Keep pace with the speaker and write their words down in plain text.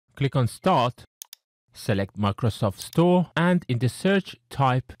Click on Start. Select Microsoft Store and in the search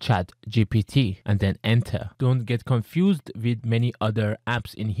type ChatGPT and then enter. Don't get confused with many other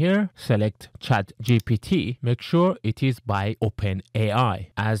apps in here. Select ChatGPT. Make sure it is by OpenAI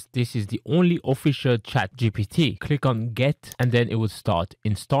as this is the only official ChatGPT. Click on Get and then it will start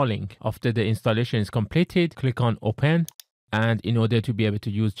installing. After the installation is completed, click on Open. And in order to be able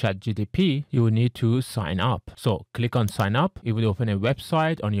to use ChatGPT, you will need to sign up. So click on sign up. It will open a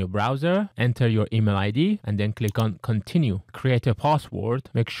website on your browser. Enter your email ID and then click on continue. Create a password.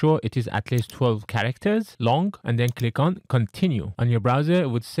 Make sure it is at least 12 characters long and then click on continue. On your browser, it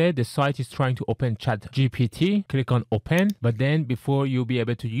would say the site is trying to open ChatGPT. Click on open. But then before you'll be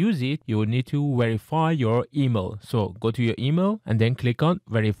able to use it, you will need to verify your email. So go to your email and then click on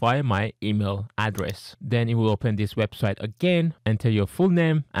verify my email address. Then it will open this website again. Enter your full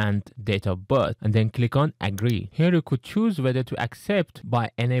name and date of birth and then click on agree. Here you could choose whether to accept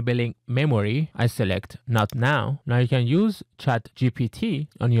by enabling memory. I select not now. Now you can use ChatGPT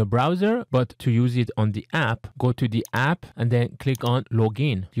on your browser, but to use it on the app, go to the app and then click on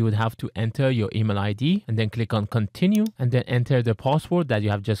login. You would have to enter your email ID and then click on continue and then enter the password that you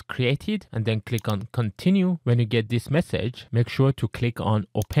have just created and then click on continue. When you get this message, make sure to click on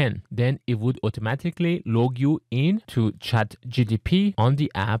open. Then it would automatically log you in to ChatGPT on the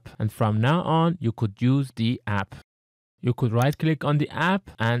app, and from now on you could use the app. You could right click on the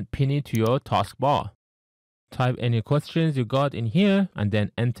app and pin it to your taskbar. Type any questions you got in here and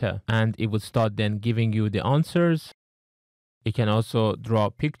then enter, and it will start then giving you the answers. You can also draw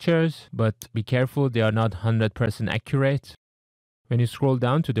pictures, but be careful, they are not 100% accurate. When you scroll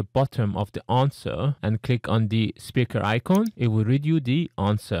down to the bottom of the answer and click on the speaker icon, it will read you the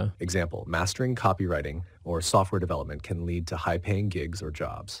answer. Example, mastering copywriting or software development can lead to high-paying gigs or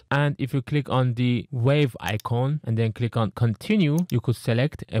jobs. And if you click on the wave icon and then click on continue, you could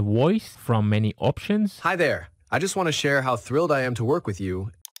select a voice from many options. Hi there. I just want to share how thrilled I am to work with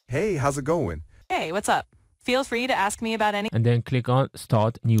you. Hey, how's it going? Hey, what's up? Feel free to ask me about any... And then click on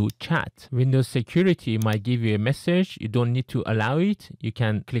Start New Chat. Windows Security might give you a message. You don't need to allow it. You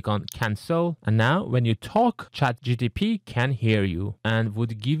can click on Cancel. And now when you talk, ChatGPT can hear you and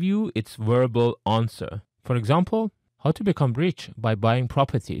would give you its verbal answer. For example, how to become rich by buying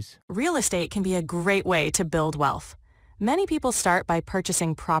properties. Real estate can be a great way to build wealth. Many people start by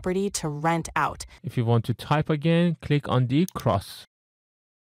purchasing property to rent out. If you want to type again, click on the cross.